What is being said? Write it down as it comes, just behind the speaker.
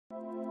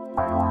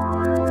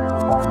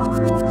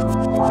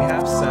We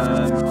have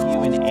some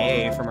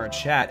Q&A from our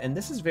chat, and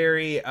this is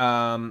very it's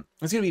going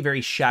to be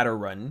very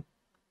Shadowrun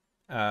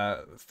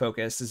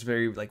focused. This is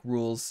very like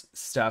rules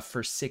stuff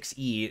for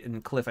 6E.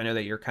 And Cliff, I know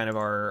that you're kind of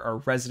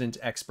our resident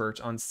expert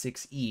on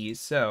 6E,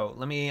 so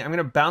I'm going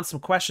to bounce some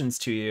questions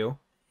to you,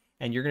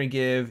 and you're going to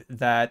give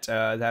that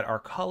that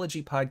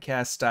Arcology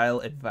podcast style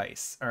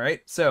advice. All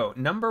right. So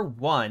number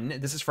one,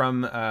 this is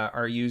from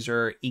our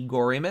user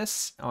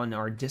Igorimus on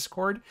our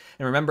Discord.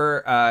 And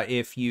remember,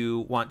 if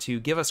you want to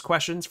give us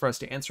questions for us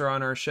to answer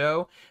on our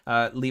show,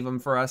 leave them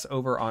for us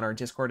over on our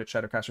Discord at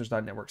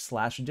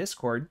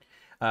shadowcasters.network/Discord.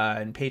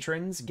 And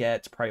patrons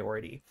get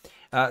priority.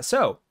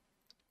 So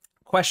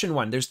question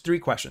one, there's 3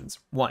 questions.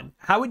 1,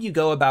 how would you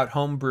go about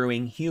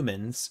homebrewing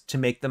humans to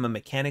make them a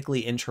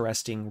mechanically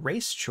interesting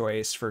race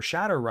choice for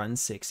Shadowrun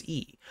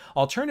 6E?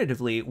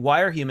 Alternatively,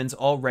 why are humans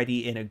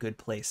already in a good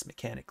place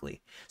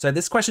mechanically? So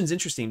this question's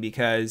interesting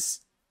because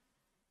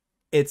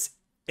it's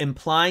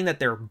implying that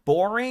they're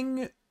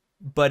boring,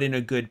 but in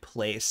a good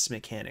place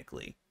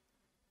mechanically.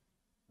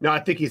 No, I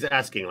think he's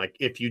asking, like,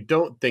 if you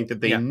don't think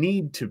that they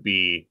need to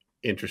be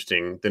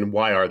interesting, then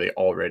why are they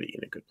already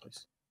in a good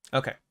place?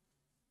 Okay.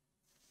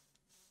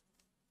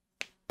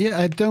 Yeah,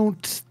 I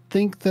don't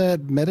think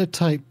that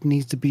metatype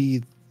needs to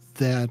be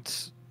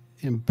that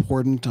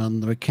important on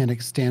the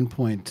mechanic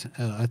standpoint.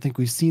 I think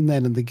we've seen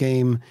that in the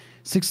game.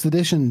 6th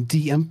edition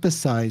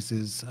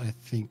de-emphasizes, I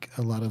think,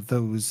 a lot of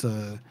those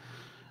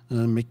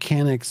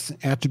mechanics,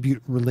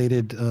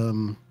 attribute-related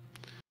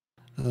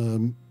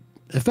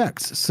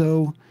effects.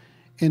 So,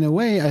 in a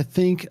way, I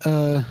think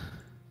in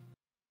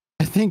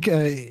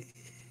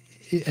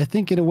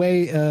a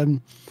way, the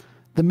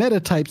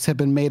metatypes have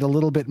been made a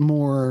little bit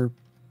more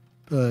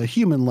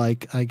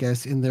human-like, I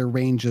guess, in their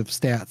range of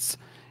stats.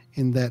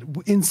 In that,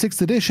 in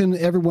 6th edition,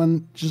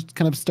 everyone just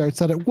kind of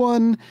starts out at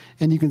 1,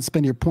 and you can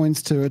spend your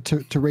points to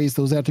raise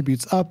those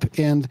attributes up,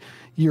 and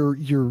your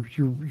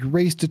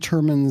race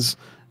determines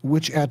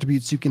which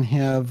attributes you can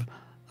have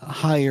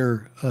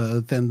higher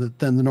than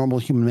the normal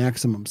human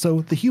maximum.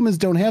 So the humans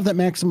don't have that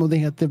maximum. They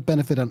have the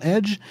benefit on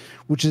edge,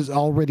 which is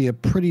already a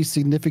pretty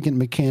significant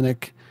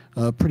mechanic,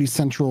 pretty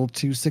central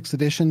to 6th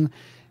edition.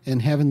 And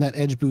having that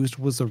edge boost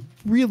was a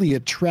really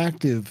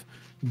attractive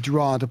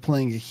draw to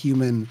playing a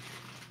human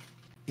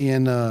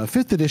in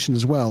 5th edition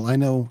as well. I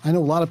know a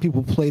lot of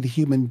people play the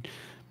human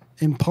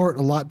in part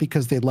a lot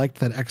because they liked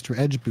that extra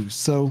edge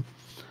boost. So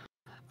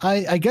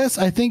I guess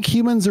I think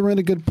humans are in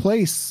a good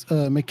place,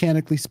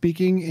 mechanically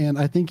speaking, and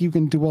I think you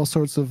can do all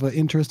sorts of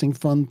interesting,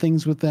 fun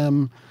things with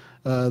them.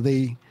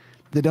 They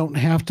don't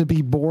have to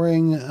be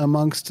boring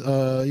amongst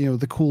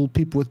the cool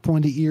people with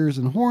pointy ears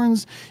and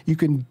horns. You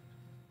can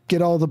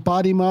get all the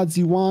body mods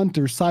you want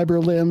or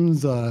cyber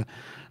limbs.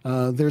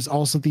 There's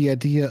also the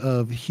idea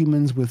of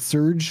humans with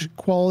surge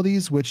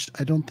qualities, which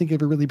I don't think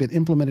ever really been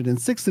implemented in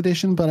 6th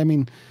edition. But I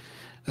mean,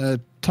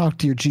 talk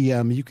to your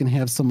GM. You can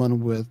have someone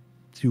who,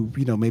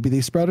 maybe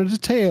they sprouted a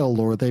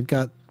tail, or they've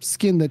got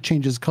skin that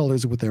changes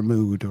colors with their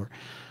mood, or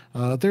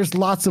there's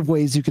lots of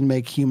ways you can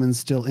make humans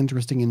still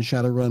interesting in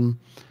Shadowrun.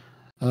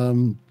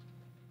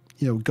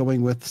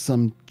 Going with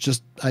some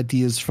just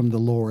ideas from the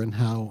lore and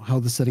how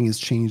the setting has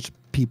changed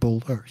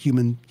people or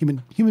human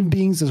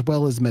beings as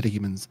well as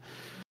metahumans.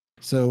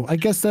 So I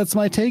guess that's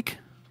my take.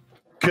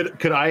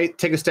 Could I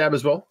take a stab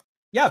as well?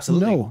 Yeah,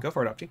 absolutely. No. Go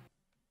for it, Opti.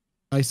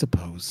 I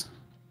suppose.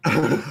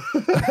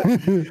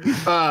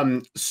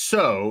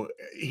 So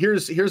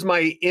here's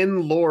my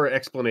in-lore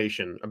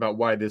explanation about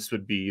why this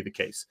would be the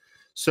case.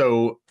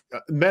 So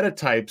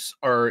metatypes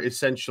are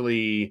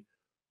essentially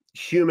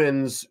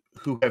humans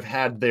who have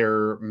had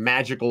their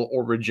magical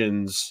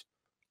origins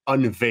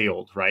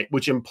unveiled, right?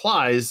 Which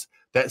implies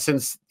that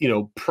since,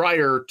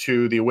 prior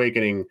to the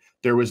awakening,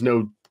 there was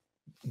no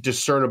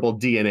discernible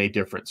DNA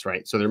difference,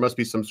 right? So there must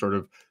be some sort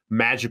of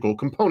magical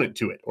component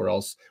to it, or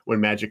else when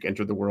magic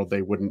entered the world,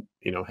 they wouldn't,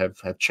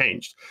 have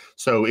changed.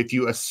 So if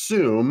you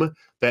assume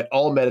that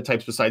all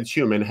metatypes besides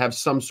human have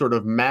some sort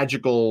of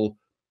magical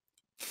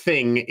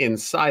thing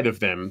inside of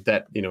them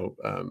that,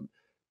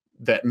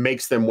 that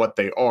makes them what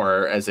they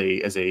are as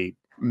a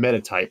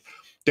metatype,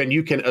 then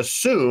you can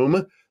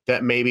assume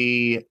that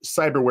maybe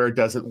cyberware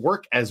doesn't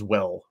work as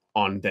well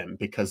on them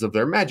because of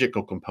their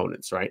magical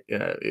components, right?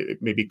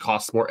 It maybe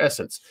costs more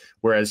essence,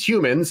 whereas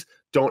humans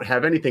don't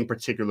have anything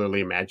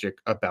particularly magic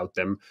about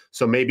them.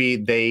 So maybe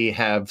they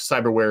have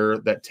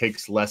cyberware that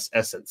takes less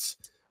essence.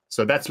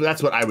 So that's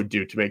what I would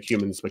do to make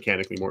humans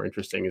mechanically more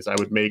interesting, is I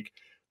would make,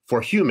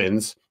 for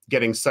humans,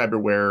 getting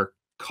cyberware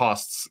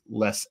costs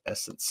less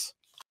essence.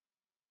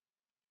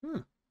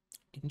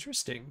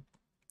 Interesting.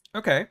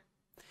 Okay.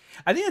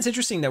 I think it's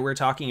interesting that we're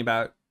talking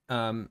about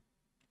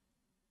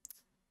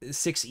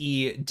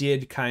 6E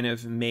did kind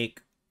of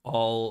make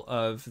all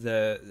of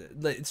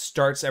it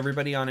starts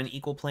everybody on an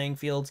equal playing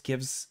field,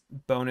 gives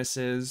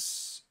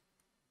bonuses,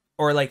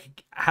 or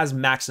like has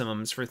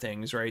maximums for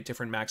things, right?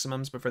 Different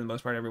maximums, but for the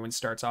most part, everyone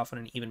starts off on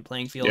an even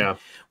playing field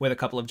with a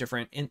couple of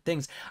different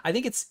things. I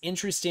think it's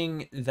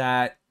interesting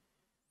that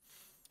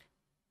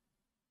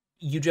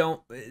you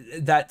don't,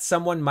 that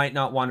someone might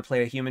not want to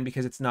play a human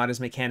because it's not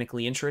as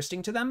mechanically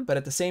interesting to them. But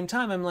at the same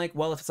time, I'm like,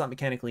 well, if it's not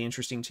mechanically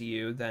interesting to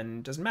you, then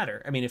it doesn't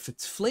matter. I mean, if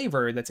it's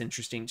flavor that's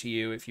interesting to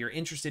you, if you're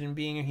interested in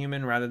being a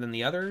human rather than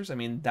the others, I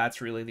mean,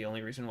 that's really the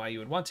only reason why you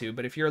would want to.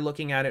 But if you're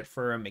looking at it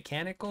for a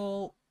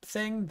mechanical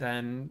thing,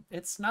 then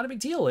it's not a big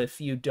deal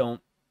if you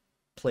don't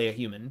play a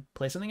human.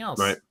 Play something else.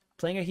 Right.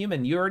 Playing a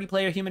human, you already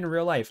play a human in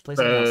real life. Play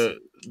something else.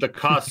 The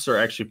costs are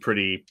actually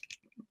pretty,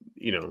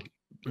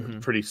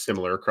 pretty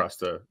similar across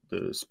the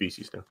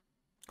species now.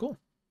 Cool.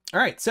 All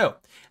right, so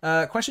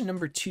question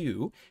number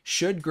 2.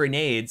 Should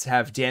grenades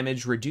have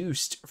damage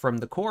reduced from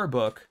the core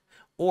book,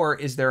 or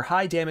is there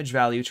high damage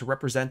value to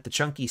represent the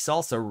chunky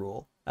salsa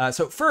rule?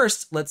 So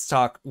first, let's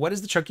talk, what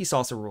is the chunky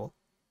salsa rule?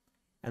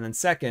 And then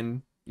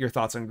second, your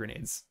thoughts on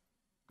grenades.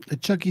 The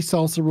chunky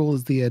salsa rule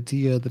is the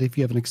idea that if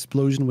you have an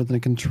explosion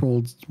within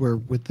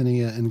within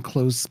an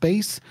enclosed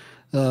space,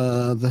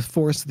 the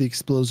force of the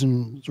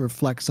explosion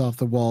reflects off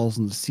the walls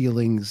and the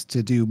ceilings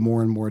to do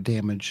more and more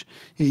damage.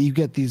 You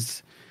get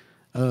these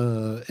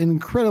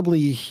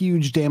incredibly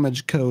huge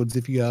damage codes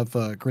if you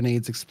have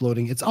grenades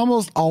exploding. It's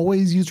almost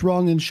always used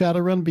wrong in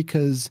Shadowrun,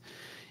 because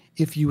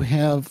if you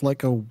have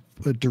like a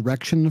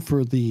direction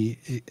for the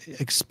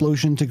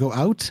explosion to go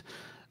out,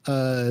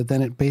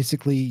 then it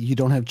basically, you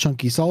don't have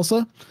chunky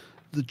salsa.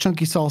 The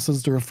chunky salsa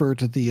is to refer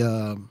to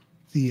the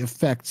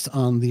effects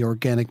on the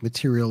organic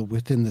material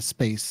within the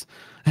space,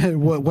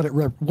 what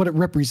it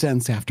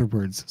represents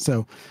afterwards.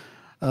 So,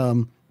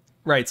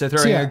 right. So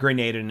throwing a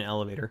grenade in an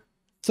elevator.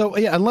 So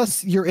yeah,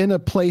 unless you're in a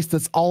place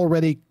that's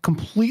already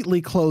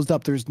completely closed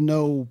up, there's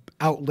no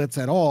outlets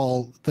at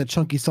all, the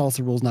chunky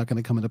salsa rule is not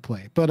going to come into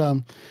play. But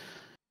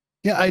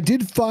yeah, I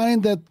did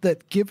find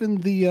that given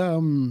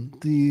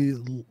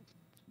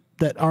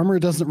that armor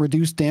doesn't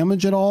reduce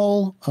damage at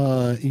all,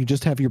 you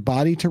just have your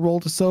body to roll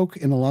to soak,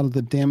 and a lot of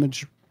the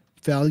damage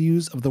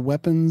values of the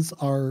weapons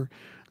are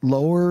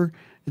lower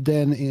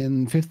than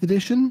in 5th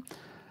edition.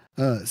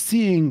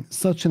 Seeing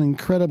such an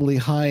incredibly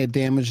high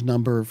damage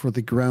number for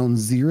the ground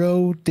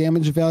zero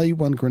damage value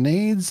on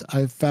grenades,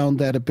 I found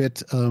that a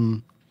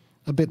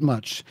bit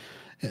much.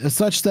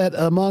 Such that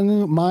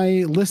among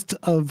my list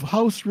of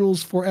house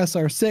rules for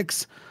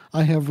SR6,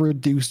 I have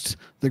reduced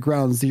the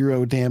ground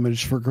zero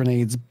damage for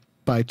grenades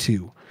by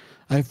 2.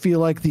 I feel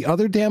like the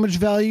other damage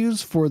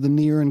values for the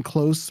near and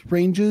close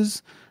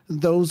ranges,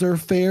 those are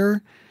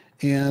fair,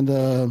 and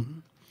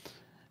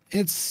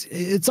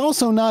it's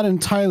also not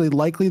entirely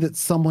likely that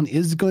someone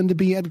is going to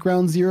be at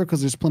ground zero,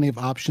 because there's plenty of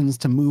options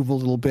to move a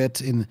little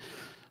bit.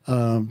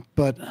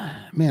 But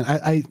man,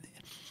 I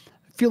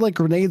feel like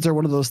grenades are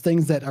one of those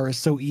things that are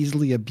so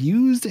easily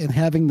abused, and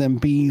having them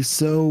be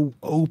so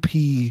OP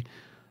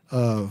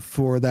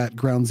for that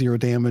ground zero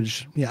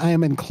damage, yeah, I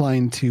am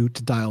inclined to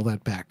dial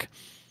that back.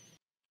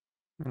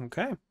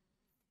 Okay.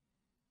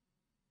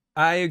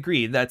 I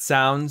agree. That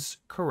sounds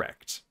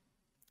correct.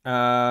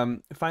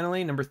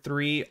 Finally, number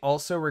 3,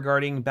 also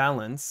regarding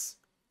balance,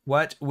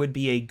 what would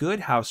be a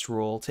good house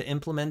rule to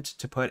implement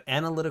to put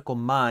Analytical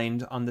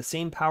Mind on the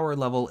same power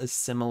level as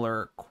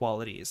similar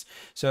qualities?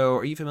 So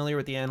are you familiar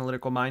with the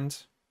Analytical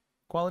Mind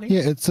quality?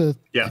 Yeah,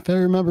 if I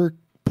remember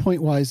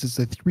point-wise, it's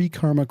a 3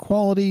 karma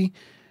quality,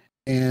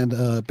 and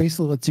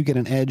basically lets you get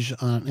an edge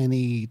on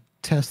any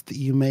test that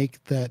you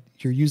make that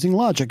you're using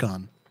logic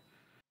on,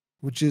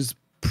 which is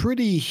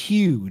pretty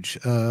huge.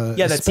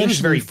 Yeah, that seems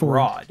very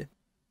broad.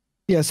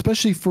 Yeah,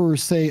 especially for,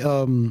 say,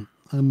 a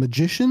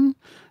magician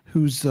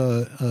who's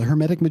a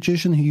hermetic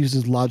magician who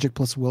uses logic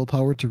plus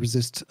willpower to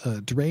resist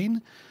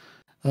drain.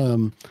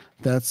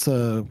 That's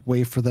a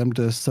way for them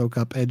to soak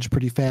up edge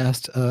pretty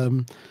fast.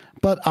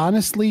 But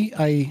honestly,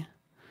 I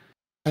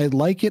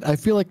like it. I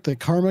feel like the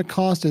karma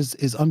cost is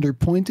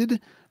underpointed.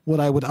 What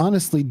I would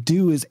honestly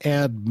do is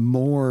add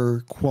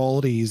more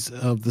qualities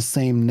of the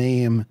same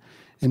name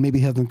and maybe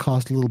have them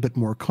cost a little bit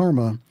more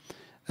karma.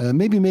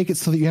 Maybe make it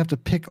so that you have to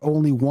pick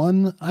only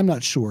one. I'm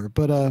not sure,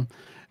 but I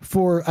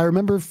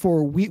remember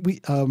for a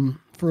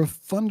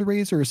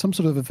fundraiser or some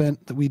sort of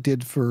event that we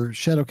did for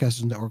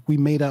Shadowcasters Network, we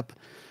made up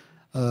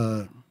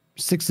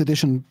 6th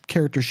edition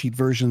character sheet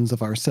versions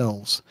of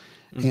ourselves.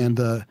 Mm-hmm.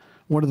 And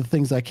one of the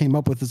things I came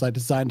up with is I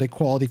designed a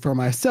quality for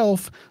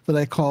myself that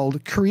I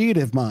called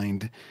Creative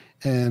Mind.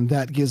 And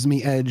that gives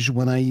me edge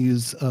when I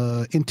use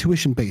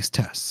intuition-based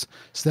tests.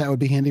 So that would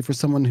be handy for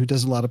someone who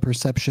does a lot of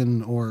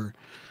perception or,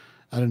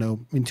 I don't know,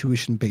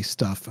 intuition-based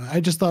stuff.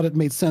 I just thought it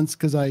made sense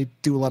because I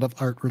do a lot of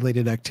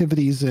art-related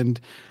activities, and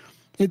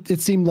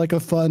it seemed like a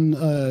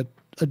fun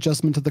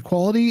adjustment to the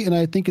quality. And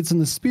I think it's in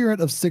the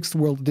spirit of 6th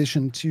World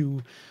Edition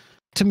to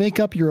make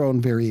up your own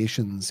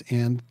variations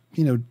and,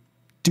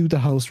 do the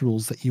house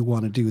rules that you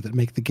want to do that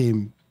make the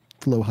game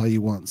flow how you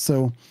want.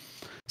 So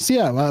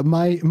yeah,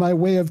 my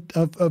way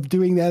of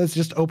doing that is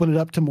just open it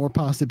up to more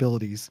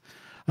possibilities.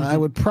 Mm-hmm. I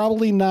would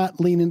probably not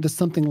lean into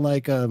something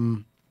like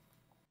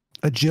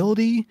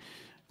agility,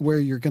 where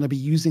you're going to be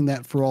using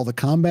that for all the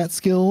combat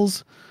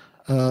skills.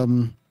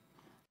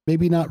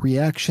 Maybe not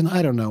reaction.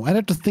 I don't know. I'd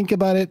have to think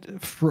about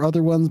it for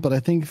other ones, but I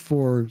think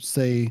for,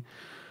 say,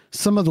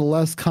 some of the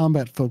less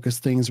combat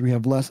focused things, we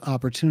have less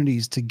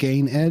opportunities to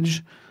gain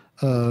edge.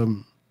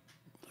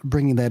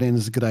 Bringing that in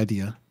is a good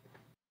idea.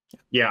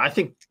 Yeah, I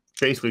think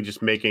basically just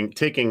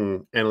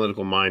taking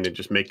Analytical Mind and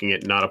just making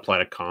it not apply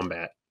to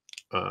combat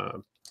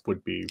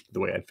would be the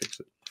way I'd fix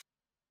it.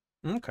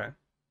 Okay.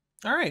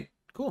 All right.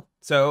 Cool.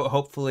 So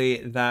hopefully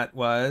that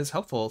was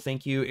helpful.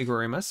 Thank you,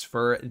 Igorimus,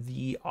 for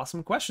the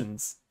awesome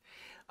questions.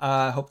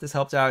 Hope this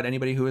helped out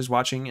anybody who is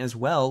watching as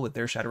well with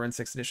their Shadowrun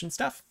 6th edition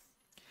stuff.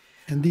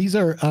 And these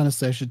are,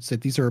 honestly, I should say,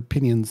 these are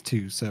opinions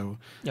too. So,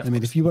 Yeah, I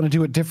mean, if you want to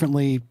do it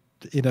differently,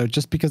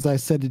 just because I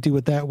said to do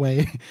it that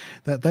way,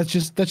 that's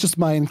just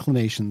my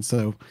inclination.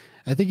 So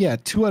I think, yeah,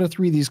 2 out of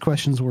 3 of these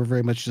questions were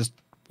very much just,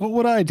 what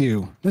would I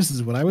do? This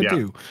is what I would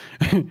do.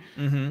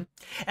 Mm-hmm.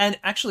 And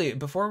actually,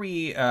 before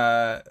we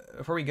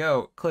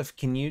go, Cliff,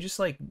 can you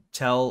just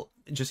tell,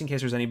 just in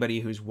case there's anybody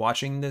who's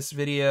watching this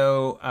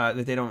video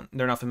that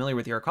they're not familiar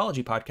with the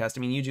Arcology podcast.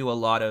 I mean, you do a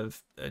lot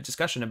of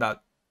discussion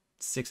about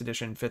 6th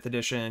edition, 5th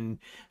edition,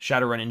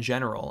 Shadowrun in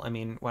general. I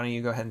mean, why don't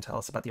you go ahead and tell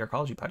us about the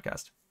Arcology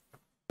podcast?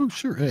 Oh,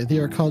 sure. The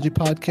Arcology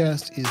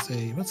podcast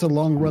is a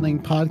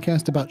long-running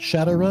podcast about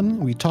Shadowrun.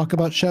 We talk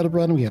about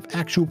Shadowrun. We have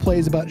actual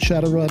plays about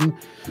Shadowrun.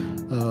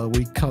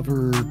 We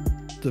cover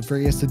the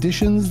various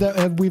editions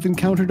that we've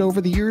encountered over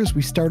the years.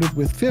 We started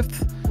with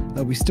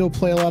 5th. We still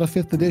play a lot of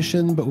 5th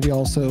edition, but we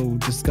also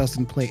discuss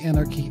and play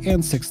Anarchy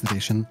and 6th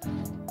edition.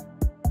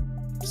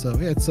 So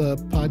yeah, it's a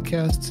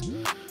podcast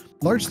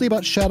largely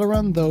about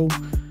Shadowrun, though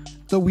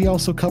we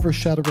also cover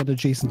Shadowrun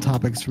adjacent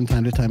topics from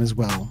time to time as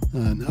well.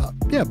 And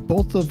yeah,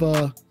 both of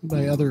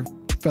my other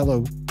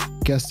fellow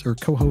guests or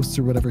co-hosts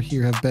or whatever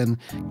here have been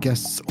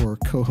guests or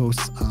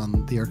co-hosts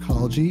on the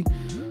Arcology.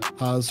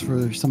 As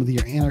for some of the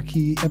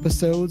Anarchy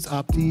episodes,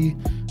 Opti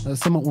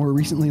somewhat more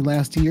recently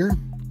last year.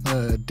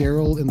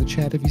 Daryl in the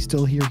chat, if he's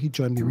still here, he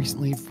joined me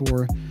recently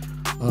for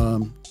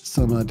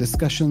some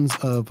discussions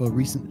of a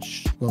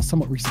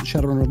somewhat recent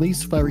Shadowrun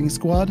release, Firing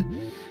Squad.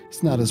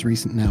 It's not as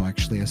recent now,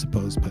 actually, I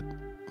suppose, but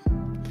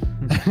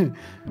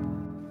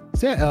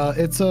so yeah,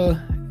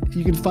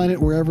 you can find it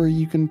wherever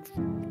you can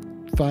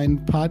find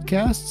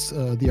podcasts,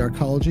 the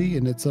Arcology,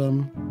 and it's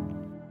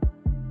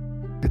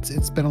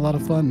been a lot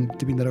of fun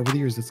doing that over the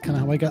years. It's kind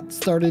of how I got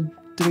started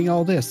doing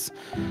all this.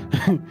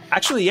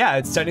 Actually, yeah,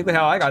 it's technically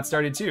how I got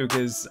started too,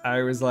 because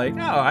I was like, oh,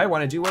 I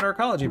want to do what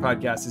Arcology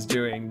podcast is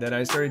doing. Then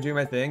I started doing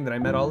my thing, then I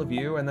met all of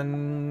you, and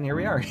then here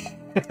we are.